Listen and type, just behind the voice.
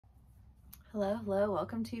Hello, hello.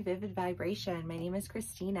 Welcome to Vivid Vibration. My name is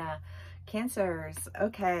Christina. Cancers.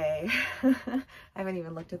 Okay. I haven't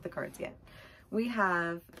even looked at the cards yet. We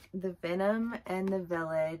have the Venom and the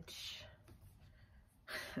Village.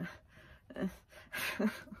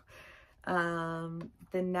 The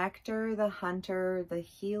Nectar, the Hunter, the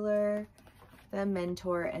Healer, the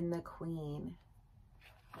Mentor, and the Queen.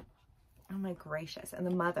 Oh my gracious. And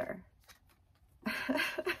the Mother.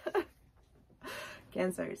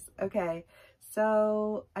 Cancers. Okay.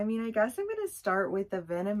 So, I mean, I guess I'm going to start with the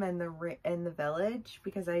Venom and the Village,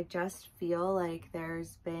 because I just feel like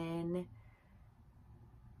there's been,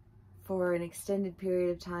 for an extended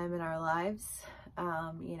period of time in our lives,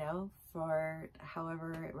 you know, for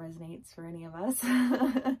however it resonates for any of us,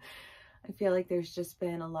 I feel like there's just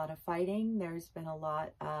been a lot of fighting. There's been a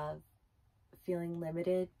lot of feeling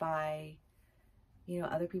limited by, you know,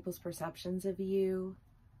 other people's perceptions of you.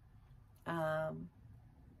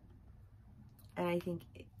 And I think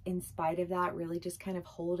in spite of that, really just kind of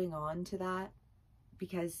holding on to that,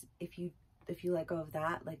 because if you let go of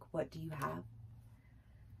that, like, what do you have?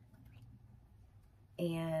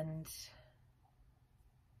 And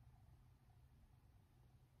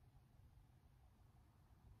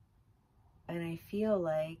I feel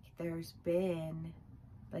like there's been,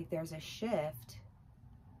 like, there's a shift.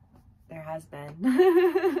 There has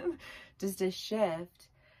been just a shift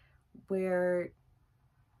where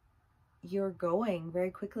you're going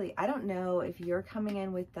very quickly. I don't know if you're coming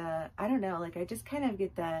in with the, I don't know, like, I just kind of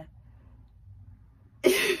get the,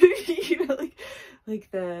 you know,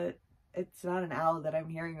 like the, it's not an owl that I'm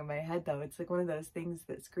hearing in my head though. It's like one of those things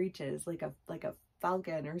that screeches like a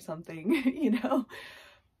falcon or something, you know,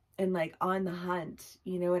 and like on the hunt,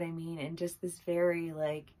 you know what I mean? And just this very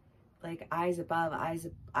like eyes above,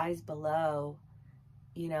 eyes below,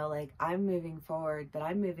 you know, like, I'm moving forward, but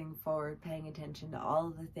I'm moving forward paying attention to all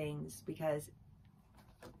of the things, because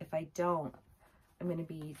if I don't, I'm going to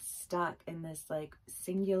be stuck in this like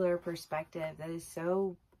singular perspective that is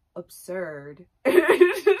so absurd.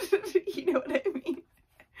 You know what I mean?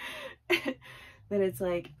 That it's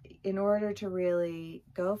like, in order to really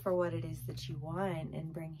go for what it is that you want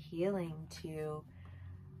and bring healing to,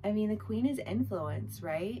 I mean, the Queen is influence,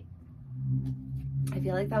 right? I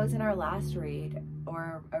feel like that was in our last read,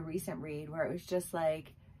 or a recent read, where it was just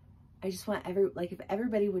like, I just want if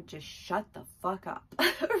everybody would just shut the fuck up,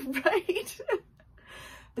 right?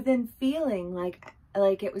 But then feeling like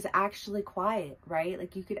it was actually quiet, right?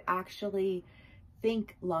 Like you could actually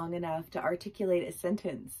think long enough to articulate a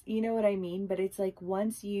sentence, you know what I mean? But it's like,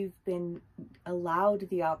 once you've been allowed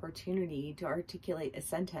the opportunity to articulate a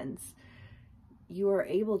sentence, you are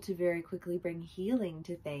able to very quickly bring healing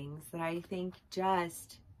to things that I think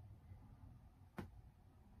just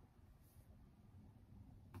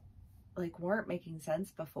like weren't making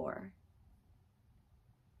sense before.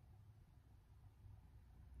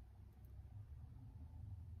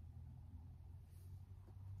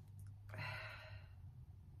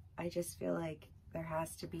 I just feel like there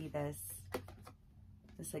has to be this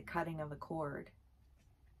like cutting of a cord,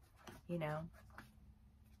 you know?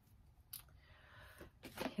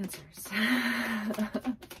 Cancers.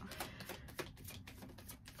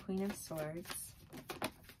 Queen of Swords.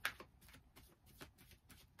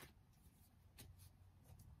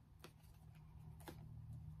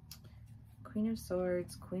 Queen of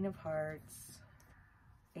Swords, Queen of Hearts,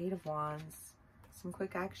 Eight of Wands, some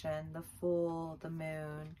quick action, the Fool, the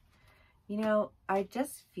Moon. You know, I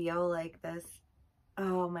just feel like this,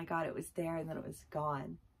 oh my God, it was there and then it was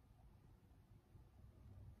gone.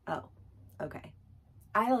 Oh, okay.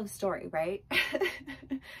 I love story, right?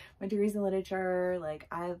 My degrees in literature, like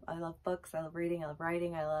I love books, I love reading, I love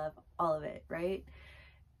writing, I love all of it, right?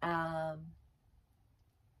 And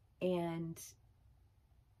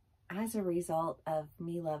as a result of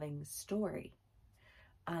me loving story,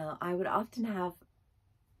 I would often have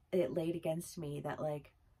it laid against me that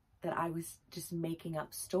that I was just making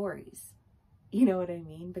up stories. You know what I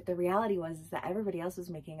mean? But the reality was is that everybody else was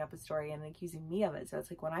making up a story and accusing me of it. So it's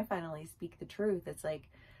like, when I finally speak the truth, it's like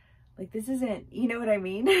this isn't, you know what I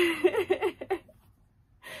mean?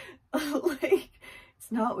 Like,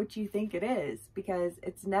 it's not what you think it is, because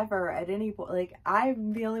it's never at any point, like,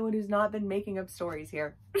 I'm the only one who's not been making up stories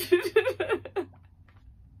here.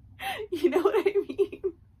 You know what I mean?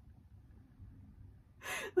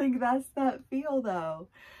 Like, that's that feel though.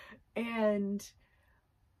 And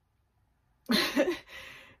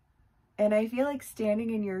and I feel like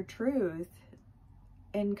standing in your truth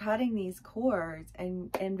and cutting these cords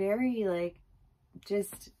and very like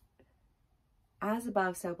just as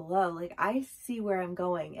above, so below. Like, I see where I'm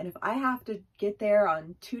going, and if I have to get there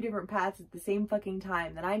on 2 different paths at the same fucking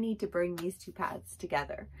time, then I need to bring these 2 paths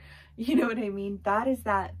together. You know what I mean? That is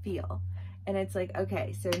that feel. And it's like,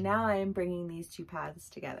 okay, so now I am bringing these 2 paths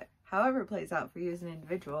together. However it plays out for you as an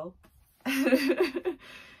individual,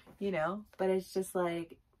 you know, but it's just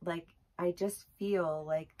like I just feel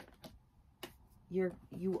like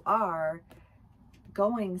you are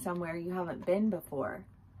going somewhere you haven't been before.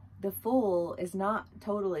 The Fool is not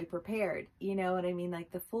totally prepared. You know what I mean?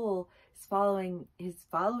 Like, the Fool is following his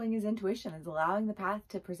intuition, is allowing the path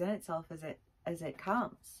to present itself as it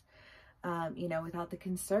comes. You know, without the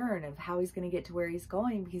concern of how he's going to get to where he's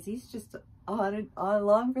going, because he's just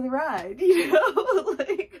along for the ride, you know,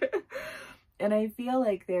 like, and I feel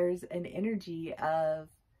like there's an energy of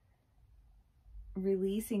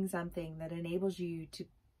releasing something that enables you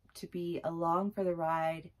to be along for the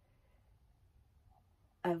ride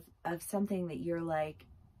of something that you're like,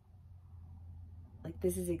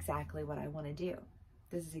 this is exactly what I want to do.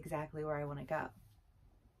 This is exactly where I want to go.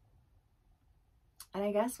 And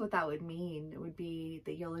I guess what that would mean would be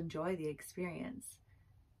that you'll enjoy the experience.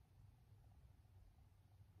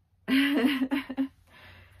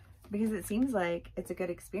 Because it seems like it's a good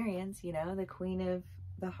experience, you know, the Queen of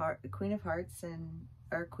Hearts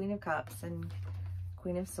or Queen of Cups and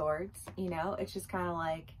Queen of Swords, you know, it's just kind of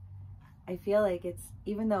like, I feel like it's,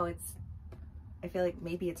 even though I feel like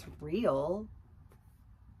maybe it's real,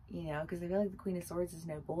 you know, because I feel like the Queen of Swords is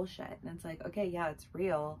no bullshit. And it's like, okay, yeah, it's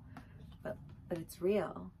real, but it's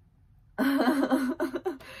real.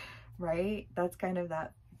 Right? That's kind of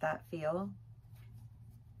that feel.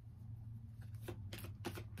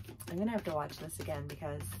 I'm gonna have to watch this again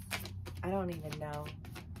because I don't even know,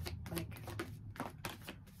 like,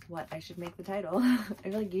 what I should make the title. I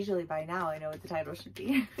feel like usually by now I know what the title should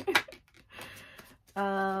be.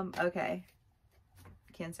 Okay.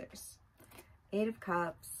 Cancers. 8 of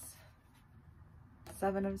Cups,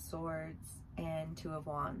 7 of Swords, and 2 of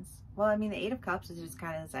Wands. Well, I mean, the 8 of Cups is just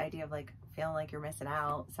kind of this idea of, like, feeling like you're missing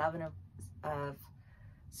out. 7 of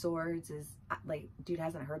Swords is, like, dude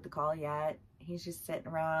hasn't heard the call yet. He's just sitting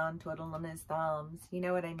around twiddling his thumbs. You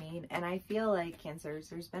know what I mean? And I feel like, Cancers,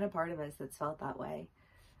 there's been a part of us that's felt that way.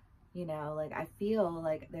 You know, like, I feel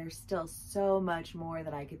like there's still so much more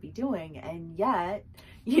that I could be doing. And yet,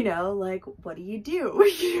 you know, like, what do? You know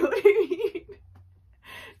what I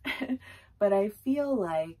mean? But I feel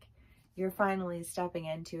like you're finally stepping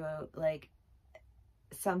into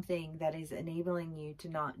something that is enabling you to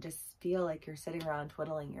not just feel like you're sitting around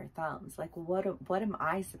twiddling your thumbs. Like, what am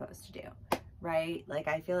I supposed to do? Right? Like,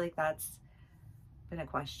 I feel like that's been a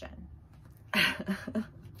question.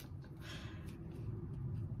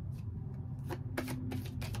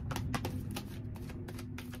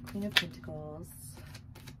 Queen of Pentacles.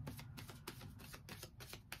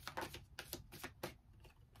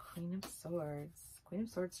 Queen of Swords. Queen of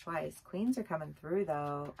Swords twice. Queens are coming through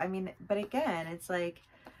though. I mean, but again, it's like,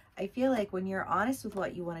 I feel like when you're honest with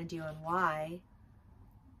what you want to do and why,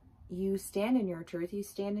 you stand in your truth, you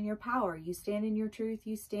stand in your power, you stand in your truth,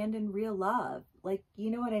 you stand in real love. Like,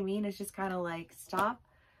 you know what I mean? It's just kind of like, stop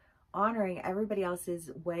honoring everybody else's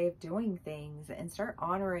way of doing things and start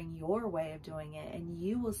honoring your way of doing it, and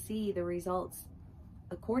you will see the results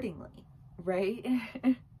accordingly, right?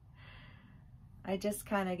 I just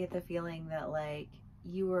kind of get the feeling that, like,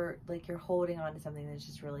 you're holding on to something that's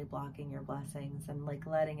just really blocking your blessings, and like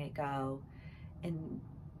letting it go and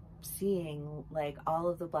seeing like all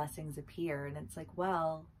of the blessings appear. And it's like,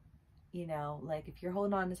 well, you know, like, if you're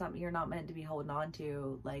holding on to something you're not meant to be holding on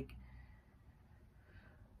to, like,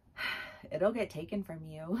 it'll get taken from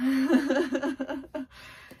you.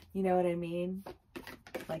 You know what I mean?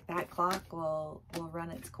 Like, that clock will run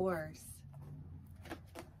its course.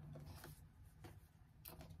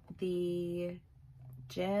 The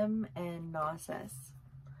Gem and Gnosis.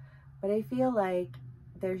 But I feel like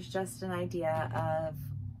there's just an idea of,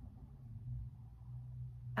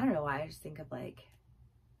 I don't know why, I just think of like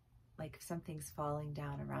something's falling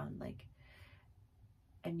down around, like,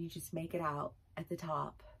 and you just make it out at the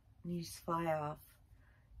top and you just fly off,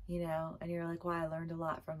 you know, and you're like, wow, I learned a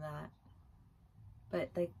lot from that. But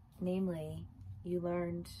like, namely, you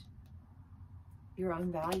learned your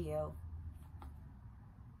own value,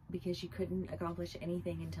 because you couldn't accomplish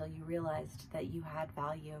anything until you realized that you had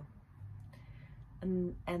value.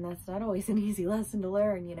 And that's not always an easy lesson to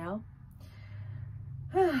learn, you know?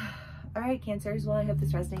 All right, Cancers. Well, I hope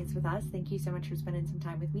this resonates with us. Thank you so much for spending some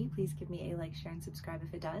time with me. Please give me a like, share, and subscribe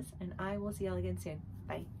if it does. And I will see y'all again soon.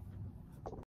 Bye.